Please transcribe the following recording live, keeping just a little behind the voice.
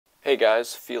Hey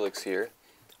guys, Felix here.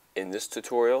 In this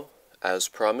tutorial, as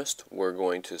promised, we're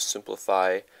going to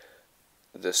simplify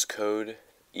this code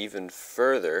even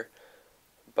further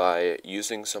by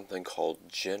using something called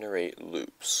generate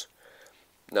loops.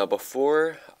 Now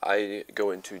before I go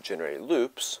into generate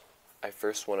loops, I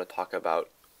first want to talk about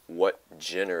what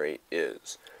generate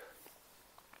is.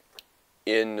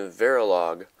 In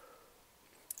Verilog,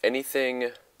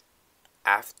 anything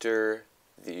after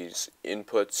these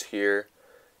inputs here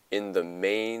in the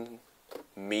main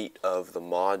meat of the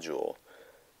module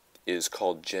is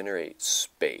called generate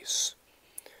space.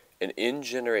 And in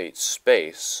generate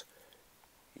space,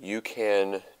 you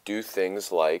can do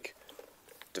things like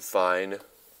define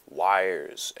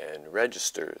wires and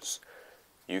registers.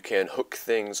 You can hook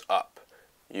things up.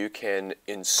 You can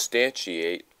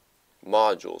instantiate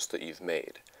modules that you've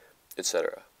made,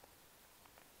 etc.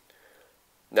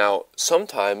 Now,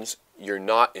 sometimes you're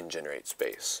not in generate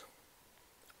space,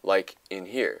 like in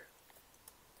here.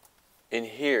 In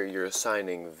here, you're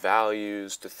assigning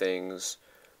values to things,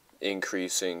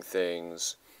 increasing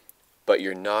things, but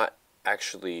you're not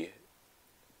actually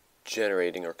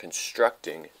generating or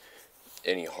constructing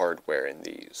any hardware in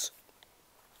these.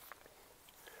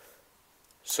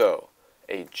 So,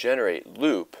 a generate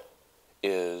loop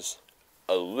is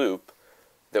a loop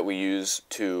that we use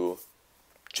to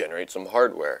generate some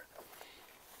hardware.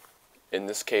 In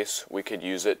this case, we could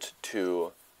use it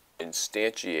to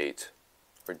instantiate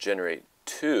or generate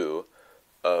two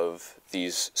of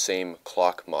these same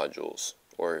clock modules,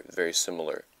 or very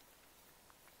similar.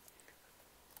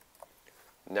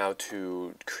 Now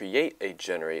to create a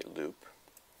generate loop,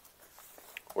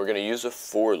 we're going to use a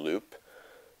for loop,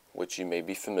 which you may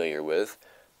be familiar with,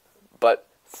 but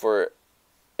for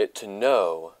it to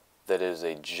know that it is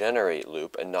a generate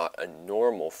loop and not a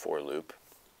normal for loop,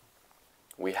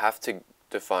 we have to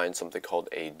define something called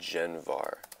a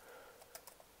genvar.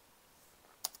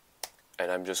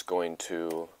 And I'm just going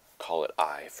to call it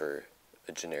I for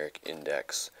a generic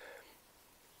index.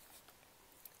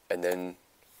 And then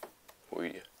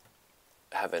we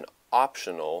have an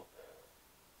optional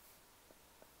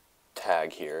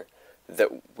tag here that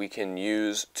we can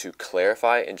use to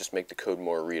clarify and just make the code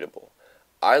more readable.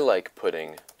 I like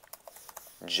putting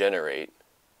generate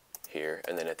here,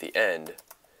 and then at the end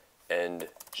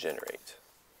generate.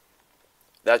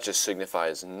 That just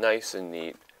signifies nice and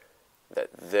neat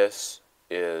that this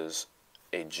is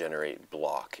a generate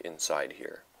block inside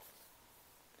here.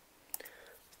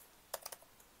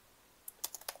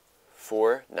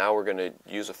 Now we're going to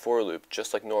use a for loop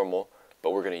just like normal,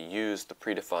 but we're going to use the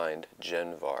predefined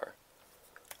genvar.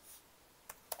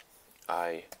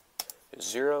 I is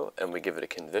 0, and we give it a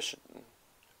condition.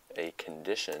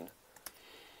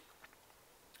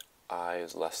 I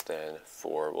is less than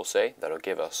 4, we'll say. That'll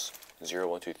give us 0,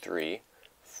 1, 2, 3,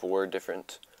 4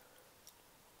 different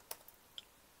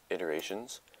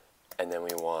iterations. And then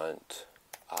we want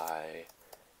I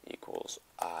equals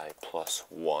I plus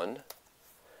 1.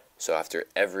 So after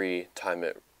every time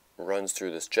it runs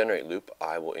through this generate loop,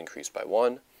 I will increase by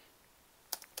 1.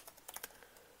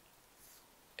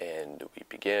 And we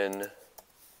begin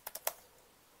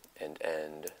and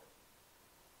end.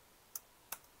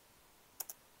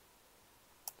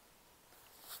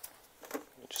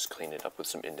 Just clean it up with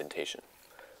some indentation.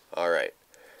 Alright,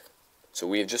 so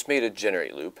we have just made a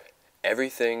generate loop.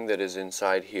 Everything that is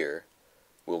inside here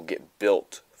will get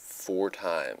built 4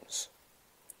 times.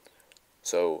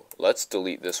 So let's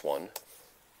delete this one.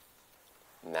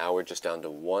 Now we're just down to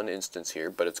 1 instance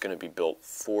here, but it's going to be built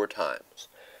 4 times.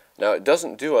 Now it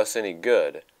doesn't do us any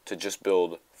good to just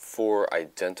build 4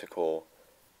 identical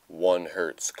 1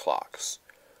 Hz clocks.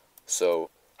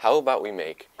 So how about we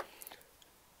make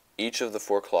each of the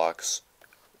 4 clocks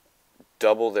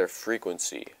double their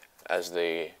frequency as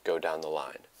they go down the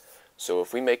line. So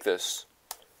if we make this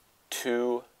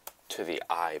 2 to the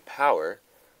I power,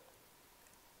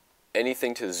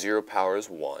 anything to the 0 power is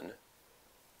 1,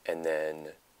 and then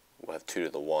we'll have 2 to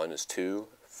the 1 is 2,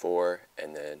 4,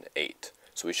 and then 8.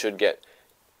 So we should get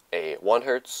a 1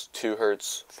 Hz, 2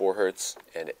 Hz, 4 Hz,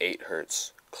 and 8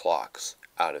 Hz clocks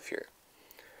out of here.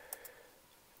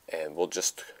 And we'll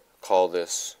just call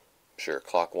this, sure,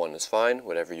 clock 1 is fine,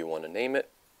 whatever you want to name it.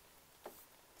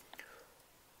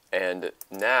 And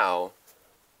now,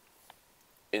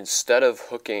 instead of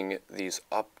hooking these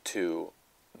up to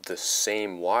the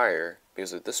same wire,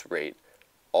 because at this rate,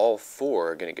 all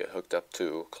 4 are going to get hooked up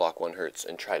to clock 1 Hz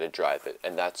and try to drive it,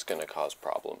 and that's going to cause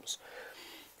problems.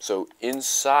 So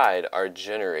inside our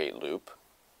generate loop,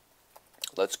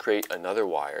 let's create another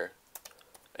wire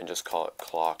and just call it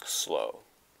clock slow.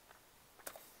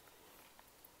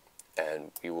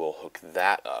 And we will hook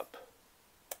that up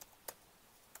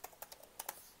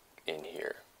in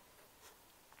here.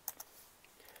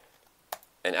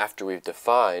 And after we've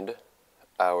defined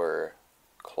our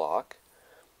clock,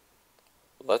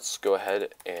 let's go ahead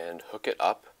and hook it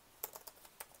up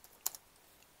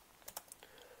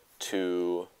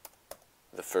to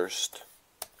the first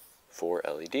 4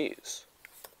 LEDs.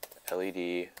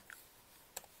 LED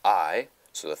I,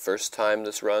 so the first time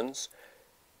this runs,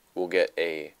 we'll get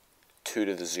a 2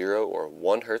 to the 0 or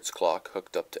 1 Hertz clock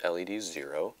hooked up to LED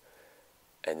 0,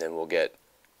 and then we'll get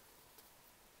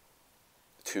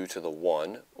 2 to the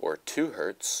 1 or 2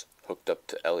 Hertz hooked up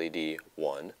to LED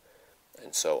 1,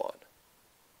 and so on.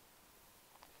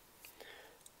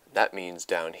 That means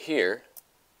down here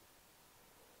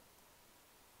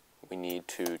we need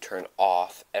to turn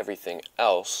off everything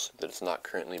else that is not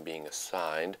currently being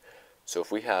assigned. So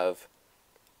if we have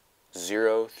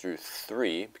 0 through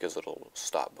 3, because it'll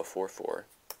stop before 4,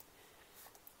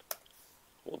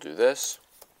 we'll do this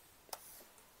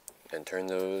and turn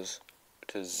those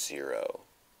to 0.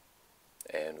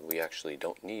 And we actually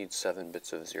don't need 7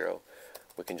 bits of 0.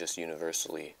 We can just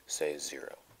universally say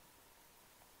 0.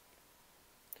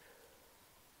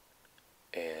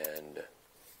 And,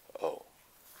 oh,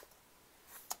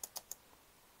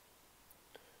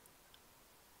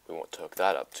 we want to hook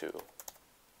that up to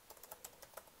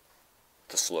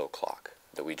the slow clock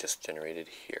that we just generated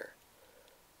here.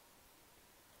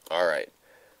 Alright,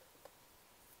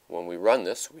 when we run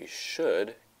this, we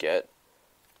should get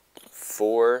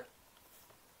 4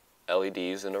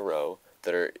 LEDs in a row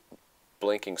that are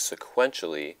blinking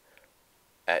sequentially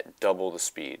at double the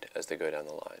speed as they go down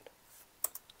the line.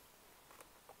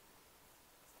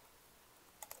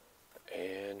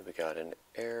 And we got an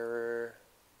error.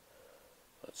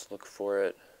 Let's look for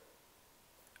it.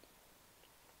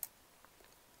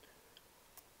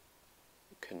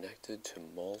 Connected to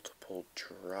multiple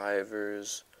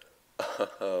drivers.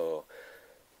 Oh,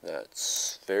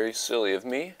 that's very silly of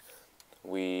me.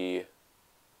 We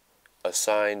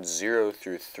assigned 0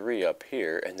 through 3 up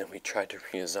here, and then we tried to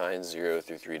reassign 0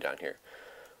 through 3 down here.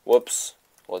 Whoops.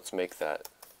 Let's make that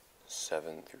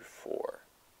 7 through 4.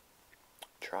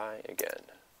 Try again.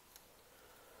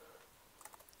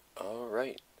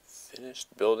 Alright,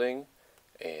 finished building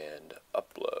and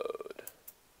upload.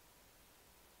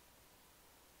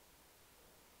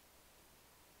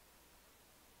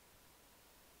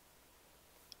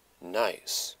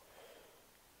 Nice.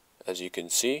 As you can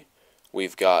see,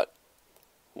 we've got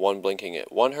one blinking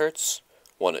at 1 Hertz,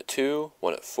 one at 2,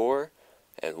 one at 4,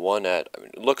 and one at, I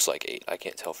mean, it looks like 8. I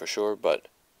can't tell for sure, but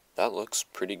that looks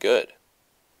pretty good.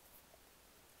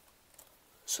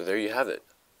 So there you have it.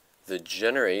 The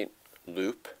generate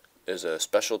loop is a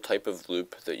special type of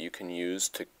loop that you can use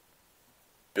to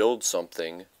build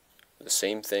something, the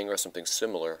same thing or something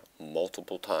similar,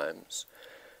 multiple times.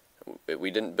 We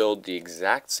didn't build the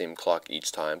exact same clock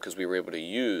each time because we were able to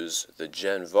use the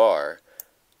gen var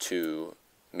to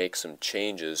make some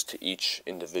changes to each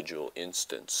individual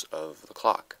instance of the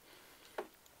clock.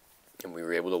 And we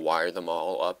were able to wire them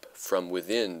all up from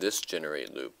within this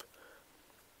generate loop.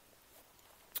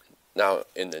 Now,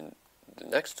 in the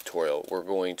next tutorial, we're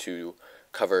going to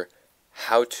cover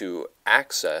how to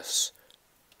access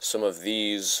some of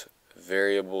these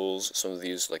variables, some of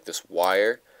these, like this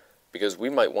wire, because we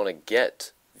might want to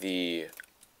get the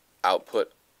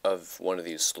output of one of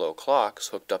these slow clocks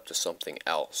hooked up to something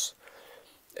else.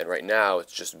 And right now,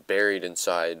 it's just buried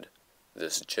inside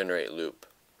this generate loop.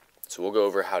 So we'll go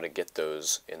over how to get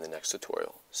those in the next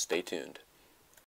tutorial. Stay tuned.